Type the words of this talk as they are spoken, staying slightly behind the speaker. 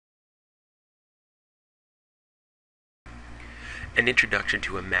An Introduction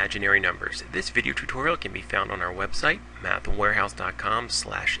to Imaginary Numbers. This video tutorial can be found on our website,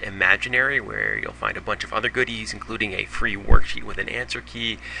 mathwarehouse.com/imaginary, where you'll find a bunch of other goodies, including a free worksheet with an answer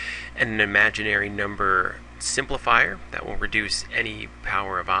key and an imaginary number simplifier that will reduce any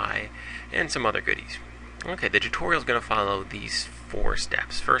power of I, and some other goodies. Okay, the tutorial is going to follow these 4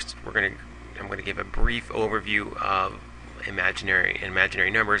 steps. First, I'm going to give a brief overview of imaginary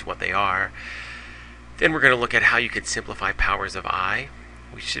numbers, what they are. Then we're going to look at how you could simplify powers of I.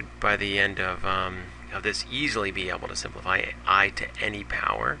 We should, by the end of this, easily be able to simplify I to any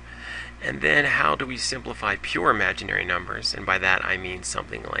power. And then how do we simplify pure imaginary numbers? And by that I mean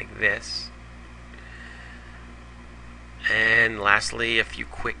something like this. And lastly, a few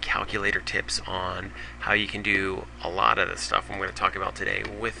quick calculator tips on how you can do a lot of the stuff I'm going to talk about today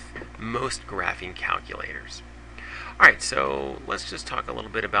with most graphing calculators. Alright, so let's just talk a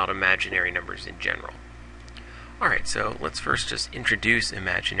little bit about imaginary numbers in general. Alright, so let's first just introduce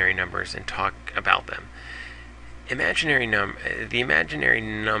imaginary numbers and talk about them. The imaginary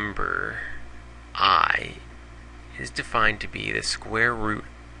number I is defined to be the square root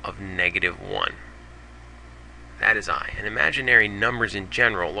of -1. That is I. And imaginary numbers in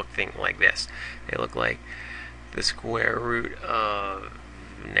general look things like this. They look like the square root of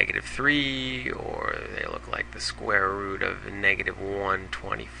 -3, or they look like the square root of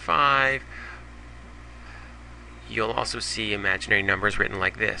 -125. You'll also see imaginary numbers written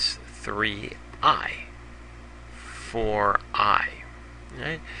like this: 3i, 4i.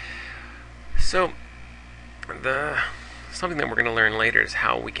 Right? So, something that we're going to learn later is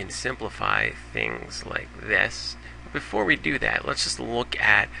how we can simplify things like this. Before we do that, let's just look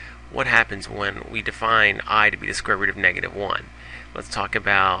at what happens when we define I to be the square root of -1. Let's talk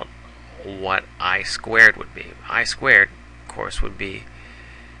about what I squared would be. I squared, of course, would be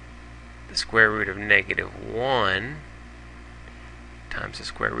the square root of -1 times the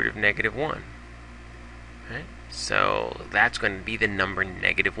square root of -1. Right? So that's going to be the number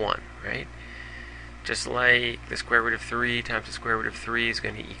 -1, right? Just like the square root of 3 times the square root of 3 is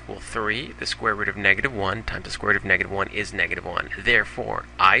going to equal 3, the square root of -1 times the square root of -1 is -1. Therefore,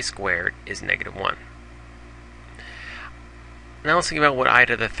 I squared is -1. Now let's think about what I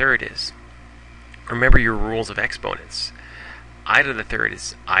to the third is. Remember your rules of exponents. I to the third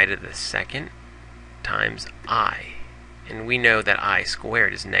is I to the second times I. And we know that I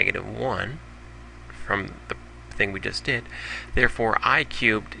squared is -1 from the thing we just did. Therefore, I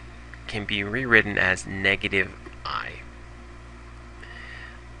cubed can be rewritten as -I.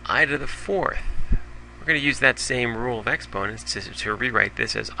 I to the fourth. We're going to use that same rule of exponents to rewrite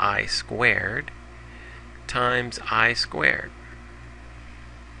this as I squared times I squared.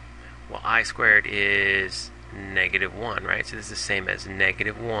 Well, I squared is -1, right? So this is the same as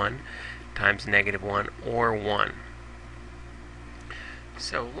 -1 times -1, or 1.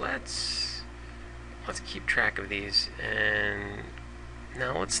 So let's keep track of these, and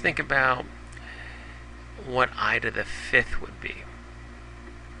now let's think about what I to the fifth would be.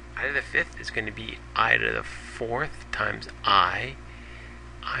 I to the fifth is going to be I to the fourth times I.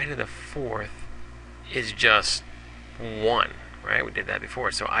 I to the fourth is just 1, right? We did that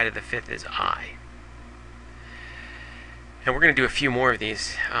before, so I to the fifth is I. And we're going to do a few more of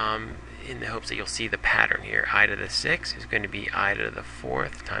these in the hopes that you'll see the pattern here. I to the sixth is going to be I to the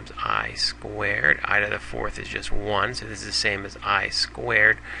fourth times I squared. I to the fourth is just 1, so this is the same as I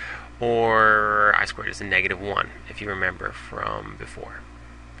squared, or I squared is a -1, if you remember from before.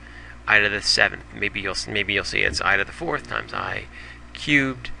 I to the seventh, maybe you'll see it's I to the fourth times I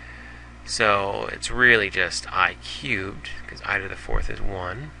cubed. So it's really just I cubed, because I to the fourth is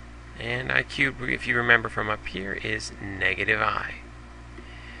 1. And I cubed, if you remember from up here, is -I.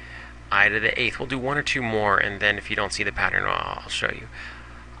 I to the eighth. We'll do 1 or 2 more, and then if you don't see the pattern, I'll show you.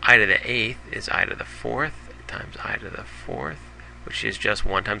 I to the eighth is I to the fourth times I to the fourth, which is just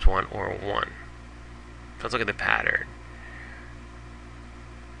 1 times 1, or 1. So let's look at the pattern.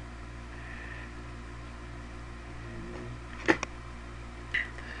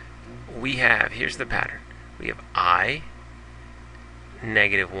 Here's the pattern. We have I,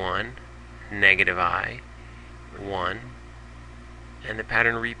 -1, -I, 1, and the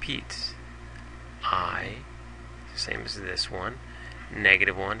pattern repeats. I is the same as this one,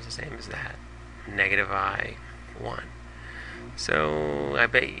 -1 is the same as that, -I, 1. So I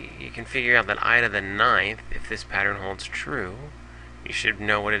bet you can figure out that I to the ninth, if this pattern holds true, you should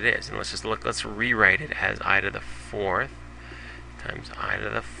know what it is. And let's rewrite it as I to the fourth times I to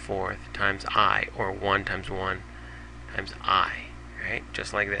the fourth times I, or 1 times 1 times I, right?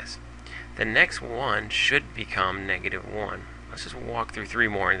 Just like this. The next one should become -1. Let's just walk through 3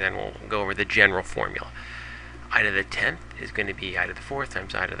 more, and then we'll go over the general formula. I to the 10th is going to be I to the 4th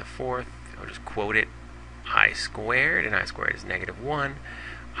times I to the 4th. I'll just quote it. I squared, and I squared is -1.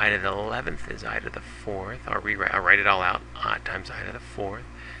 I to the 11th is I to the 4th. I'll write it all out. Times I to the 4th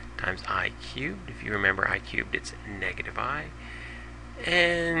times I cubed. If you remember I cubed, it's -I.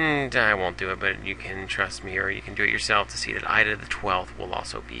 And I won't do it, but you can trust me, or you can do it yourself to see that I to the 12th will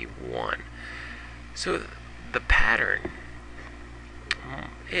also be 1. So the pattern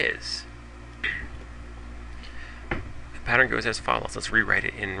is, the pattern goes as follows. Let's rewrite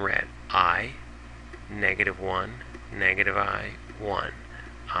it in red. I, -1, -I, 1.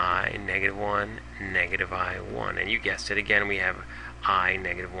 I, -1, -I, 1. And you guessed it again, we have I,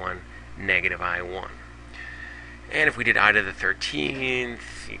 -1, -I, 1. And if we did I to the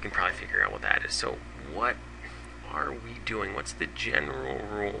 13th, you can probably figure out what that is. So what are we doing? What's the general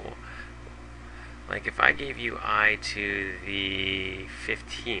rule? Like if I gave you I to the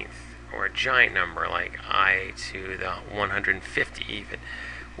 15th, or a giant number like I to the 150 even,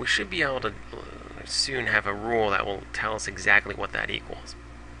 we should be able to soon have a rule that will tell us exactly what that equals.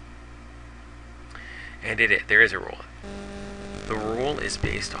 And there is a rule. The rule is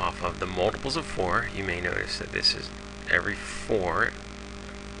based off of the multiples of 4. You may notice that this is every 4,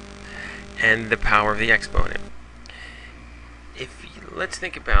 and the power of the exponent. Let's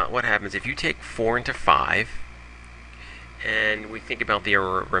think about what happens if you take 4 into 5, and we think about the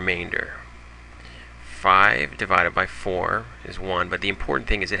remainder. 5 divided by 4 is 1, but the important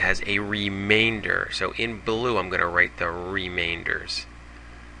thing is it has a remainder. So in blue, I'm going to write the remainders.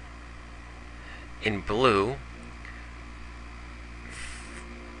 In blue,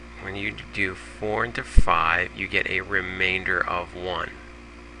 when you do 4 into 5, you get a remainder of 1.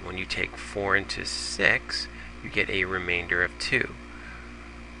 When you take 4 into 6, you get a remainder of 2.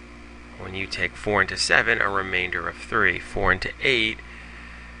 When you take 4 into 7, a remainder of 3. 4 into 8,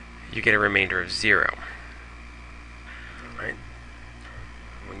 you get a remainder of 0. Right?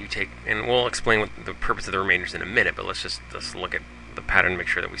 When you take, and we'll explain what the purpose of the remainders in a minute, but let's look at the pattern, make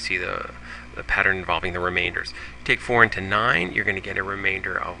sure that we see the pattern involving the remainders. You take 4 into 9, you're going to get a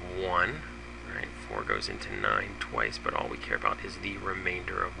remainder of 1. Right? 4 goes into 9 twice, but all we care about is the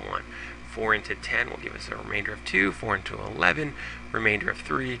remainder of 1. 4 into 10 will give us a remainder of 2. 4 into 11, remainder of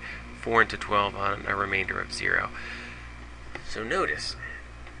 3. 4 into 12, a remainder of 0. So notice,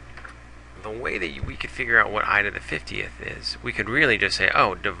 the way that we could figure out what I to the 50th is, we could really just say,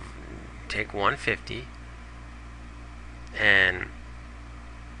 oh, take 150 and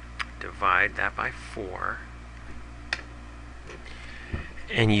divide that by 4,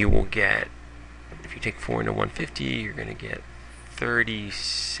 and you will get, if you take 4 into 150, you're going to get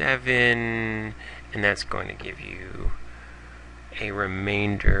 37, and that's going to give you a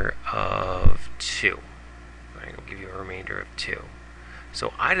remainder of 2. Right? It'll give you a remainder of 2.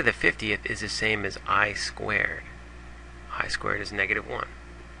 So I to the 50th is the same as I squared. I squared is -1. Right?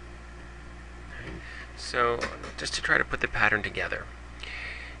 So just to try to put the pattern together,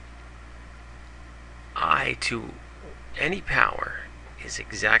 I to any power is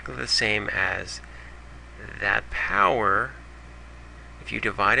exactly the same as that power if you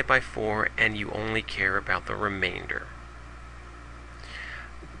divide it by 4 and you only care about the remainder.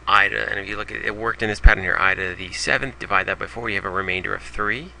 And if you look at it, it worked in this pattern here. I to the 7th, divide that by 4, you have a remainder of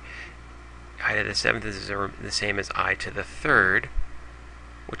 3. I to the 7th is the same as I to the 3rd,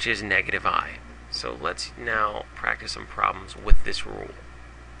 which is -I. So let's now practice some problems with this rule.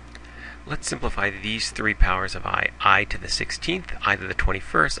 Let's simplify these 3 powers of I to the 16th, I to the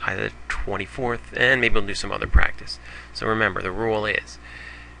 21st, I to the 24th, and maybe we'll do some other practice. So remember, the rule is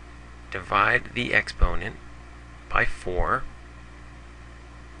divide the exponent by 4,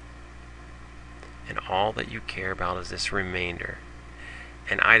 and all that you care about is this remainder.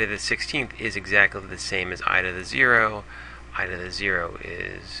 And I to the 16th is exactly the same as I to the 0. I to the 0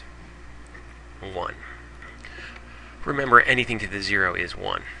 is 1. Remember, anything to the 0 is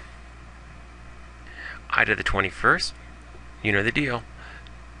 1. I to the 21st, you know the deal.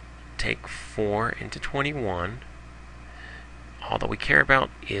 Take 4 into 21. All that we care about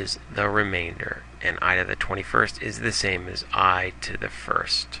is the remainder. And I to the 21st is the same as I to the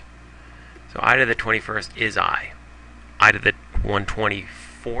 1st. So I to the 21st is I. I to the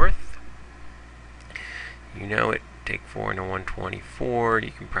 124th, you know it. Take 4 into 124.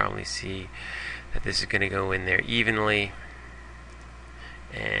 You can probably see that this is going to go in there evenly.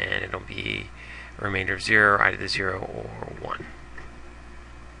 And it'll be a remainder of 0, I to the 0, or 1.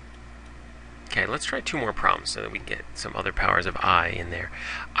 Okay, let's try 2 more problems so that we get some other powers of I in there.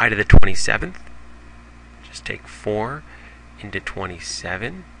 I to the 27th, just take 4 into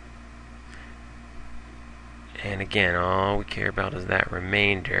 27. And again, all we care about is that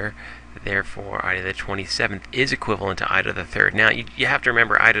remainder. Therefore, I to the 27th is equivalent to I to the 3rd. Now, you have to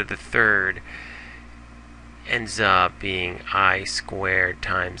remember I to the 3rd ends up being I squared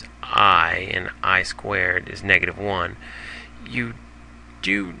times I, and I squared is -1. You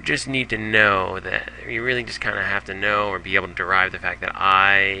do just need to know that, you really just kind of have to know or be able to derive the fact that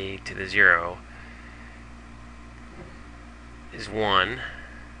I to the 0 is 1.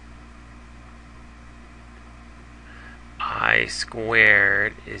 I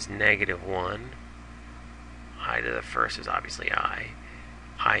squared is -1. I to the 1st is obviously I.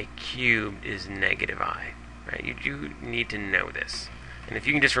 I cubed is -I. Right? You do need to know this. And if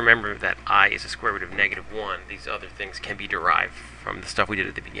you can just remember that I is a square root of -1, these other things can be derived from the stuff we did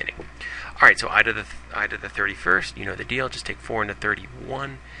at the beginning. Alright, so I to the 31st, you know the deal. Just take 4 into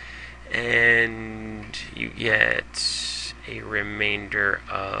 31, and you get a remainder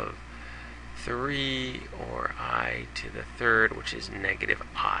of 3, or I to the 3rd, which is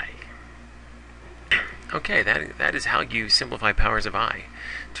 -I. Okay, that is how you simplify powers of I.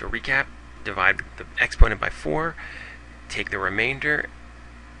 To recap, divide the exponent by 4, take the remainder,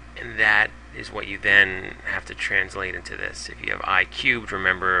 and that is what you then have to translate into this. If you have I cubed,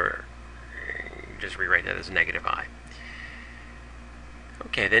 remember, just rewrite that as -I.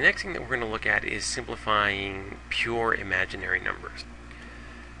 Okay, the next thing that we're going to look at is simplifying pure imaginary numbers.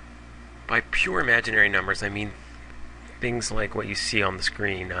 By pure imaginary numbers, I mean things like what you see on the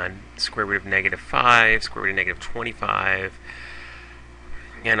screen, square root of -5, square root of -25,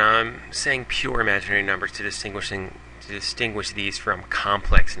 and I'm saying pure imaginary numbers to distinguish these from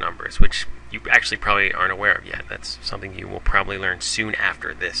complex numbers, which you actually probably aren't aware of yet. That's something you will probably learn soon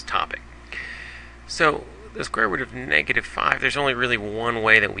after this topic. So the square root of -5, there's only really one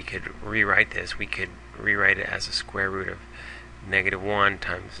way that we could rewrite this. We could rewrite it as a square root of -1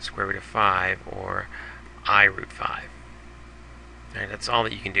 times the square root of 5, or I root 5. Right, that's all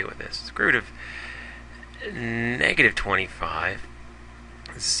that you can do with this. Square root of -25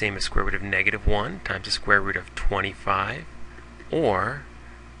 is the same as square root of -1 times the square root of 25, or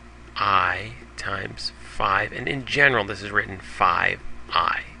I times 5. And in general, this is written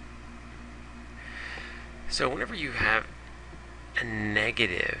 5I. So whenever you have a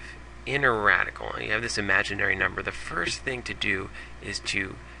negative in a radical, and you have this imaginary number, the first thing to do is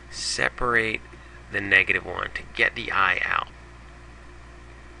to separate the -1 to get the I out.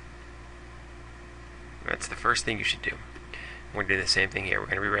 That's the first thing you should do. We're going to do the same thing here. We're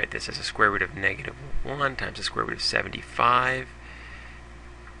going to rewrite this as a square root of -1 times the square root of 75.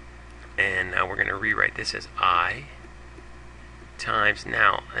 And now we're going to rewrite this as I times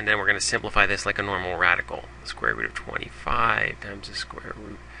now, and then we're going to simplify this like a normal radical. The square root of 25 times the square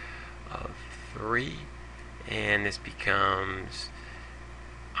root of 3, and this becomes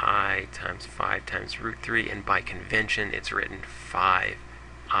I times 5 times root 3, and by convention it's written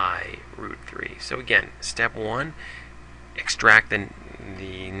 5I root 3. So again, step 1, extract the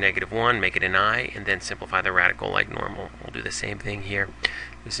 -1, make it an I, and then simplify the radical like normal. We'll do the same thing here.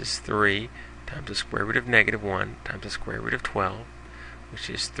 This is 3 times the square root of -1 times the square root of 12, which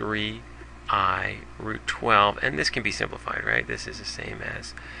is 3I root 12, and this can be simplified, right? This is the same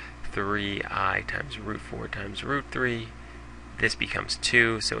as 3I times root 4 times root 3. This becomes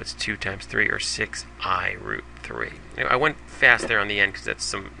 2, so it's 2 times 3, or 6I root 3. I went fast there on the end because that's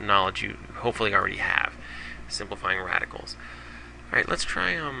some knowledge you hopefully already have, simplifying radicals. All right, let's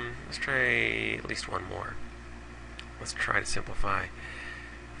try at least one more. Let's try to simplify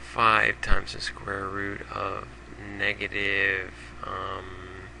 5 times the square root of negative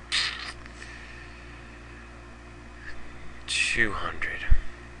 200.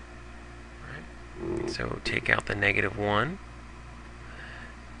 Right? So take out the -1.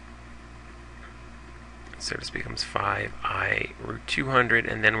 So this becomes 5I root 200,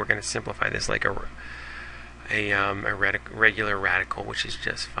 and then we're going to simplify this like a regular radical, which is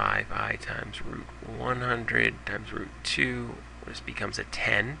just 5I times root 100 times root 2. This becomes a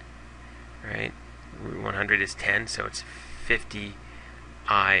 10, right? Root 100 is 10, so it's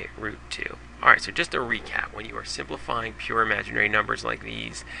 50I root 2. Alright, so just a recap. When you are simplifying pure imaginary numbers like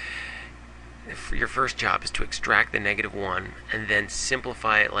these, your first job is to extract the -1 and then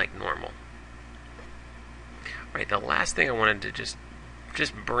simplify it like normal. Right, the last thing I wanted to just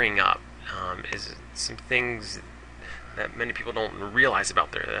bring up is some things that many people don't realize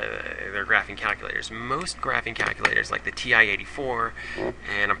about their graphing calculators. Most graphing calculators, like the TI-84,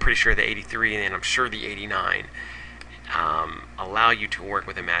 and I'm pretty sure the 83, and I'm sure the 89, allow you to work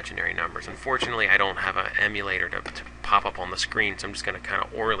with imaginary numbers. Unfortunately, I don't have an emulator to pop up on the screen, so I'm just going to kind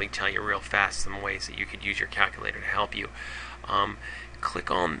of orally tell you real fast some ways that you could use your calculator to help you.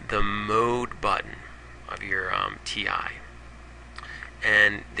 Click on the Mode button TI,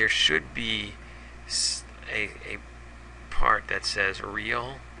 and there should be a part that says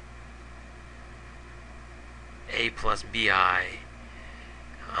real A plus BI,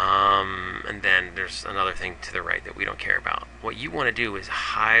 and then there's another thing to the right that we don't care about. What you want to do is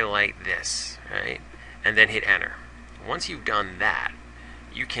highlight this, right, and then hit enter. Once you've done that,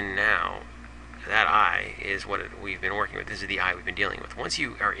 you can now, that I is what we've been working with. This is the I we've been dealing with. Once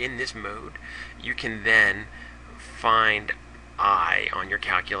you are in this mode, you can then find I on your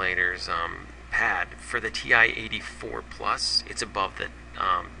calculator's pad. For the TI-84 Plus, it's above the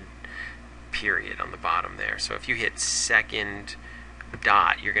period on the bottom there. So if you hit second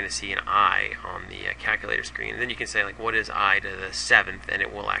dot, you're going to see an I on the calculator screen. And then you can say, like, what is I to the 7th, and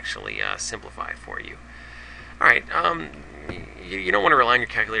it will actually simplify it for you. All right, you don't want to rely on your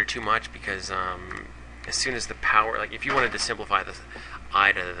calculator too much, because as soon as the power, like if you wanted to simplify the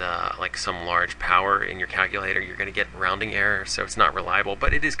I to the, like, some large power in your calculator, you're going to get rounding error, so it's not reliable.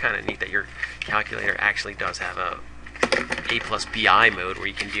 But it is kind of neat that your calculator actually does have a A plus BI mode where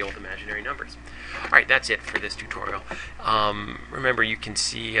you can deal with imaginary numbers. Alright, that's it for this tutorial. Remember, you can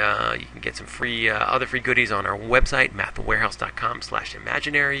see, you can get some free, other free goodies on our website,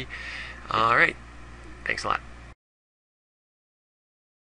 mathwarehouse.com/imaginary. Alright, thanks a lot.